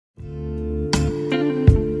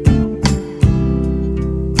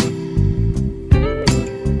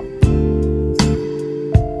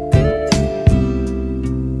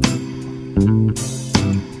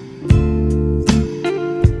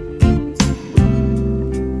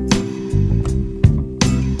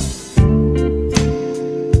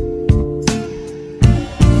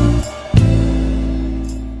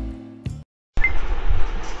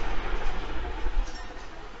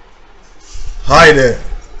Hi there,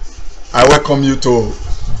 I welcome you to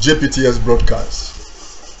JPTS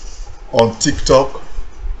broadcast on TikTok,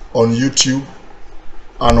 on YouTube,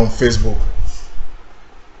 and on Facebook.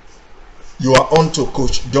 You are on to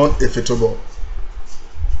Coach John Efetobo.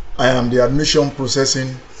 I am the admission processing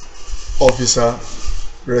officer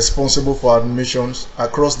responsible for admissions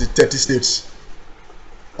across the 30 states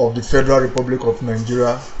of the Federal Republic of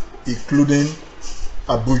Nigeria, including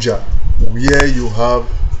Abuja, where you have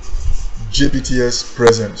JPTS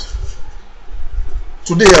present.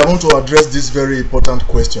 Today I want to address this very important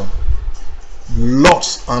question.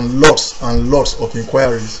 Lots and lots of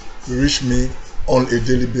inquiries reach me on a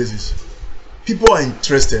daily basis. People are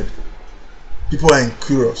interested, people are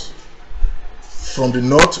curious, from the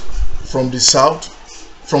north, from the south,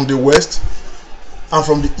 from the west, and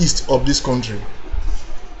from the east of this country.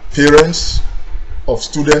 Parents of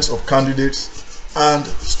students, of candidates, and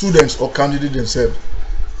students or candidates themselves.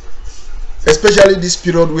 Especially this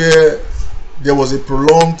period where there was a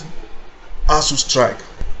prolonged ASU strike.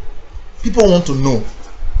 People want to know,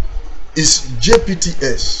 is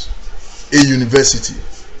JPTS a university?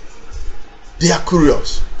 They are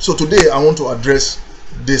curious. So today I want to address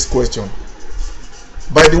this question.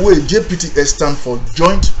 By the way, JPTS stands for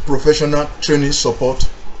Joint Professional Training Support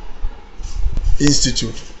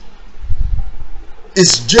Institute.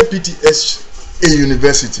 Is JPTS a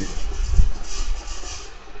university?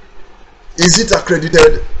 Is it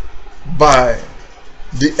accredited by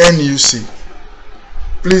the NYSC?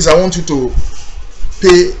 Please, I want you to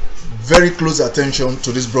pay very close attention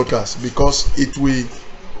to this broadcast because it will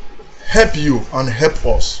help you and help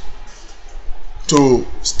us to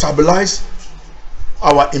stabilize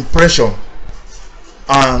our impression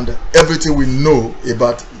and everything we know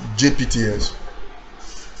about JPTS.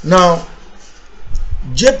 Now,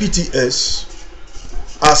 JPTS,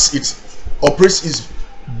 as it operates its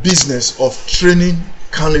business of training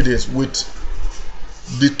candidates with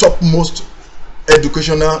the topmost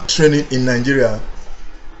educational training in Nigeria,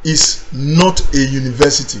 is not a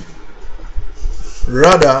university.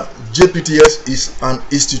 Rather, JPTS is an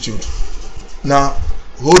institute. Now,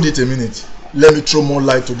 hold it a minute. Let me throw more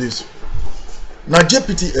light to this. Now,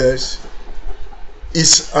 JPTS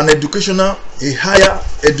is an a higher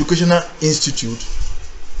educational institute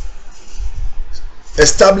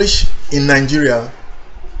established in Nigeria,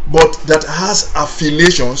 but that has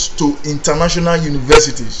affiliations to international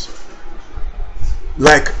universities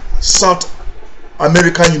like South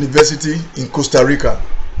American University in Costa Rica,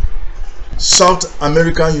 South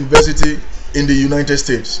American University in the United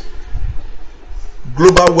States,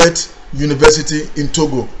 Global West University in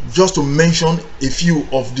Togo, just to mention a few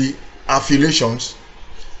of the affiliations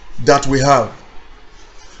that we have.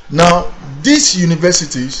 Now, these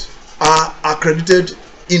universities are accredited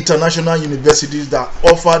international universities that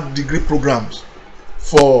offer degree programs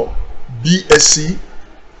for BSc,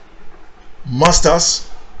 Masters,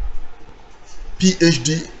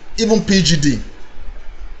 PhD, even PhD.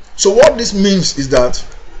 So what this means is that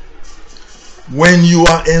when you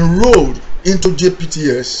are enrolled into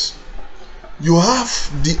JPTS, you have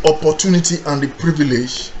the opportunity and the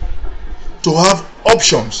privilege to have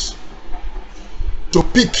options to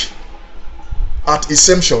pick at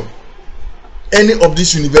exemption any of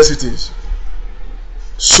these universities.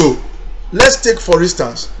 So let's take for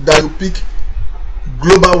instance that you pick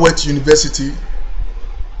Global West University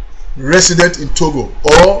resident in Togo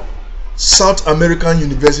or South American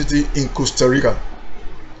University in Costa Rica.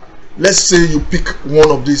 Let's say you pick one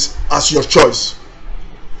of these as your choice.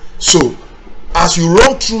 So as you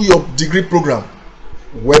run through your degree program,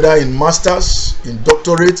 whether in masters, in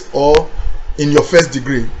doctorate, or in your first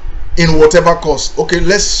degree, in whatever course, okay,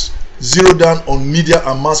 let's zero down on media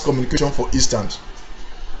and mass communication for instance.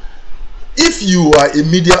 If you are a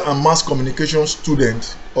media and mass communication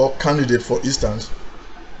student or candidate for instance,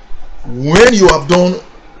 when you have done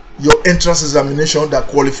your entrance examination that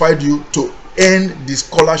qualified you to earn the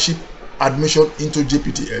scholarship admission into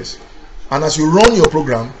JPTS, and as you run your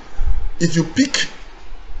program, if you pick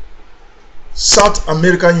South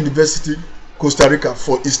American University, Costa Rica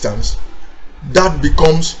for instance, that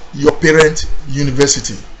becomes your parent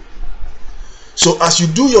university. So as you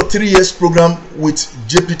do your 3 years program with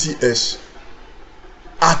JPTS,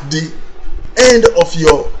 at the end of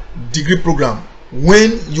your degree program,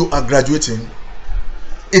 when you are graduating,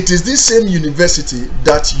 it is this same university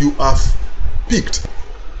that you have picked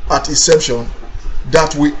at exemption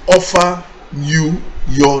that will offer you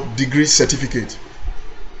your degree certificate.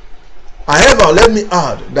 However, let me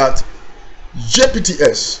add that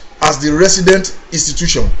JPTS, as the resident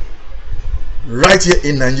institution right here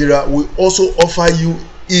in Nigeria, will also offer you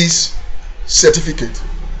its certificate.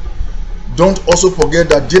 Don't also forget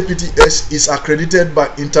that JPTS is accredited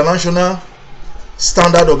by international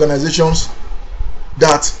standard organizations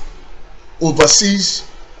that oversees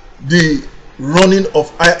the running of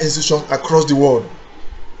higher institutions across the world.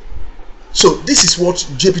 So this is what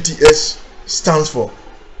JPTS stands for.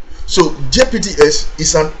 So JPTS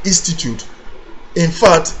is an institute. In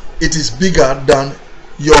fact, it is bigger than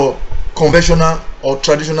your conventional or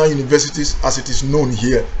traditional universities as it is known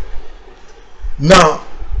here. Now,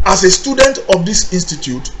 as a student of this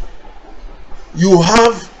institute, you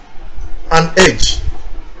have an edge.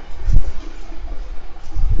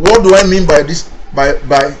 What do I mean by this? By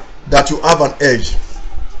that you have an edge.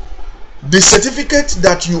 The certificate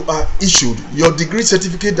that you are issued, your degree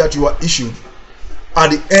certificate that you are issued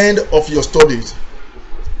at the end of your studies,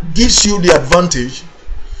 gives you the advantage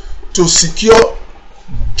to secure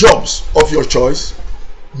jobs of your choice,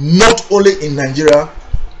 not only in Nigeria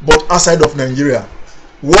but outside of Nigeria.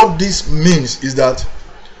 What this means is that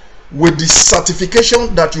with the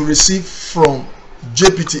certification that you receive from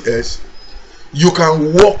JPTS, you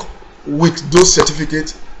can work with those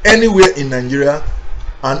certificates anywhere in Nigeria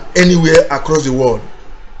and anywhere across the world.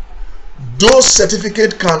 Those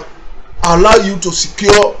certificates can allow you to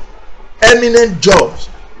secure eminent jobs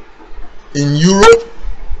in Europe,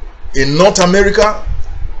 in North America,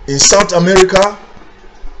 in South America,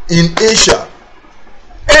 in Asia,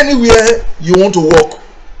 anywhere you want to work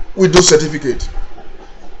with those certificates.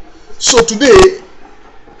 So today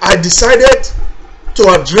I decided to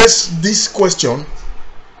address this question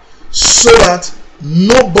so that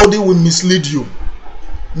nobody will mislead you.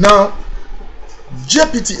 Now,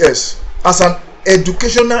 JPTS as an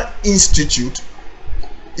educational institute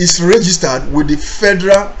is registered with the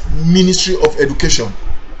Federal Ministry of Education,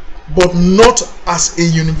 but not as a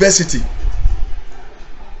university.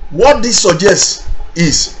 What this suggests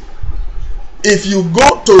is, if you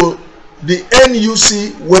go to the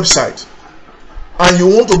NYSC website and you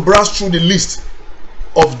want to browse through the list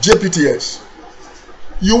of JPTS,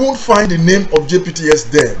 you won't find the name of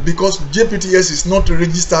JPTS there, because JPTS is not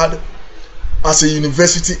registered as a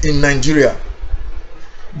university in Nigeria,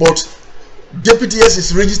 but JPTS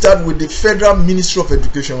is registered with the Federal Ministry of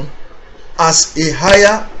Education as a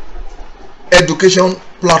higher education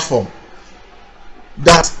platform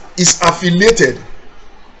that is affiliated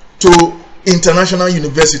to international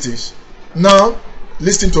universities. Now,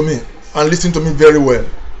 listen to me, and listen to me very well.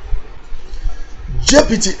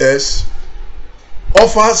 JPTS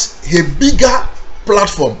offers a bigger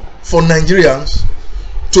platform for Nigerians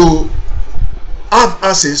to have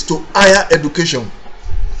access to higher education,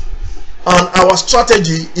 and our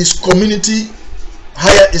strategy is community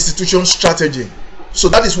higher institution strategy. So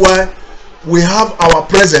that is why we have our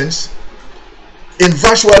presence in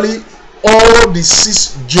virtually all the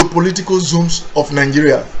 6 geopolitical zones of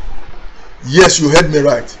Nigeria. Yes, you heard me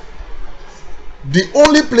right. The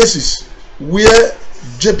only places where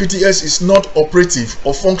JPTS is not operative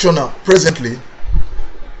or functional presently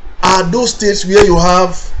are those states where you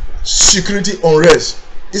have security unrest.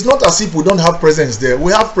 It's not as if we don't have presence there.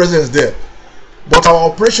 We have presence there, but our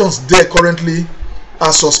operations there currently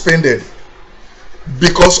are suspended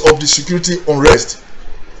because of the security unrest.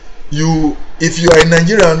 If you are a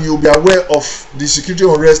Nigerian, you'll be aware of the security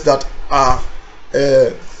unrest that are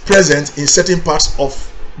present in certain parts of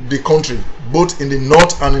the country, both in the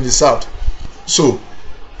north and in the south. So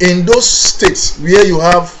in those states where you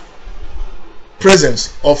have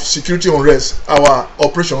presence of security unrest, our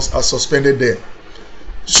operations are suspended there.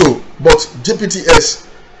 So, but JPTS,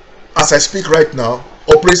 as I speak right now,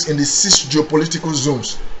 operates in the 6 geopolitical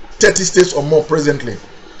zones, 30 states or more presently.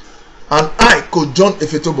 And I, Coach John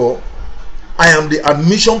Efetobo, I am the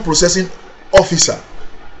admission processing officer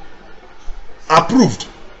approved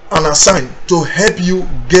and assigned to help you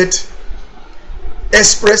get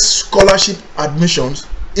express scholarship admissions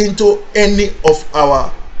into any of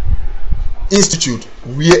our institute,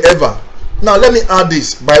 wherever. Now let me add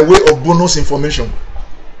this by way of bonus information.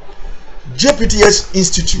 JPTS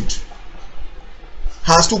Institute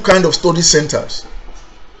has 2 kinds of study centers.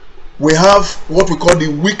 We have what we call the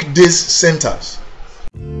weekdays centers,